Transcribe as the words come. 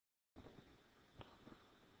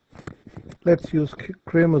Let's use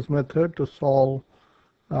Cramer's method to solve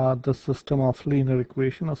the system of linear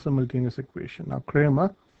equation or simultaneous equation. Now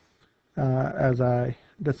Cramer, as I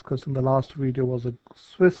discussed in the last video, was a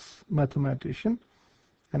Swiss mathematician,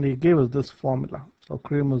 and he gave us this formula. So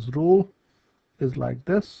Cramer's rule is like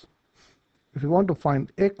this. If you want to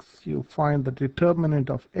find x, you find the determinant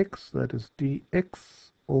of x, that is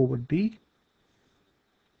dx over d,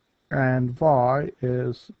 and y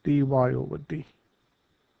is dy over d.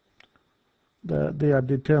 They are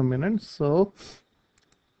determinants. So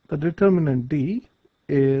the determinant d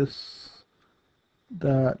is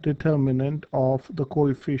the determinant of the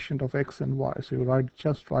coefficient of x and y. So you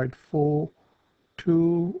just write 4,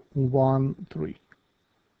 2, 1, 3.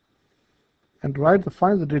 And to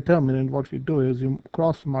find the determinant, what you do is you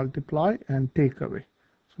cross multiply and take away.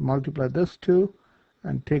 So multiply this 2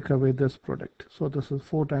 and take away this product. So this is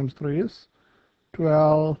 4 times 3 is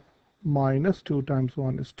 12 minus 2 times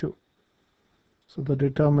 1 is 2. So the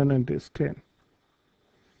determinant is 10.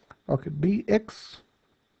 Okay, dx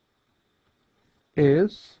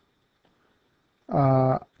is,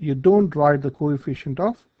 you don't write the coefficient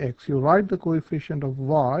of x, you write the coefficient of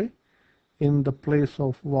y in the place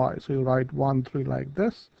of y. So you write 1, 3 like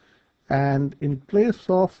this, and in place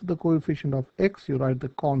of the coefficient of x, you write the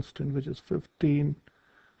constant, which is 15,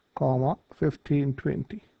 15,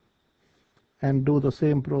 20, and do the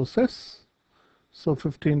same process. So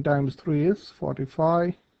 15 times 3 is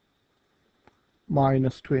 45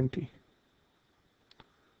 minus 20.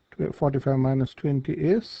 45 minus 20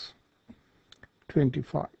 is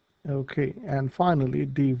 25. Okay, and finally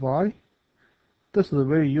dy. This is a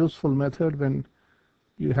very useful method when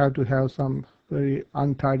you have to have some very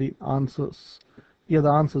untidy answers. Here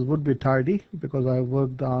the answers would be tidy because I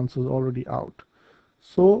worked the answers already out.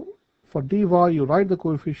 So for dy, you write the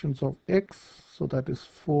coefficients of x, so that is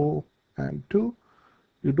 4 and 2.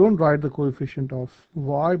 You don't write the coefficient of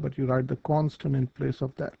y, but you write the constant in place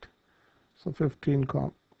of that. So 15,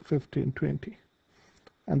 20.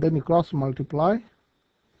 And then you cross multiply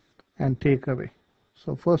and take away.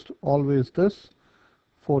 So first always this,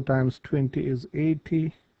 4 times 20 is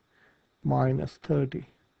 80 minus 30,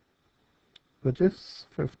 which is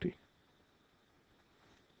 50.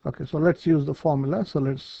 Okay, so let's use the formula. So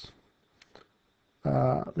let's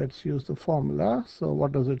use the formula. So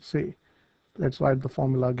what does it say? Let's write the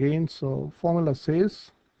formula again. So formula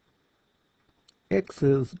says x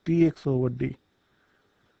is dx over d,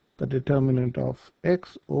 the determinant of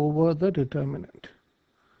x over the determinant.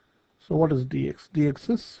 So what is dx? Dx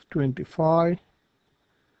is 25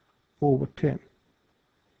 over 10,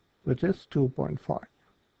 which is 2.5.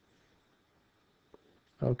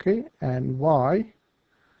 Okay, and y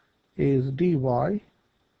is dy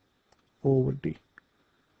over d.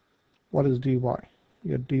 What is dy?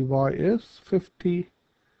 Your dy is 50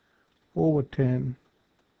 over 10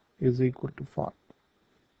 is equal to 5.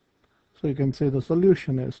 So you can say the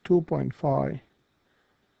solution is 2.5,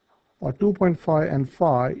 or 2.5 and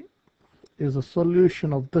 5 is a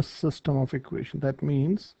solution of this system of equation. That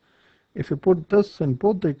means if you put this in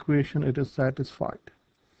both the equation, it is satisfied.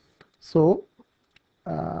 So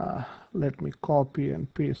let me copy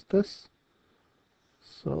and paste this.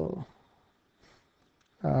 So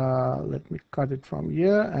let me cut it from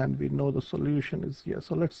here, and we know the solution is here.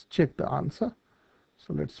 So let's check the answer.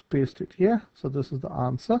 So let's paste it here. So this is the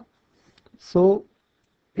answer. So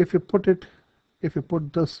if you put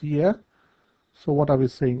this here, so what are we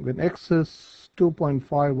saying? When x is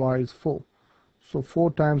 2.5, y is 4. So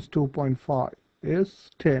 4 times 2.5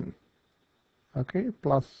 is 10. Okay,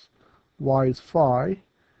 plus y is 5,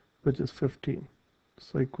 which is 15.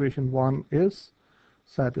 So equation 1 is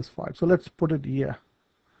satisfied. So let's put it here.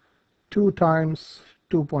 2 times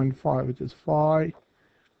 2.5, which is 5,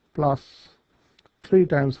 plus 3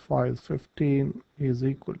 times 5 is 15, is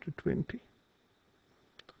equal to 20.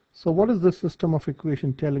 So what is the system of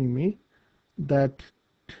equation telling me? That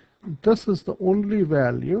this is the only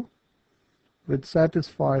value which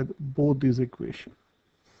satisfies both these equations.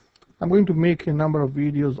 I'm going to make a number of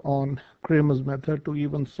videos on Cramer's method to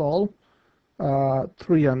even solve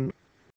 3 unknowns.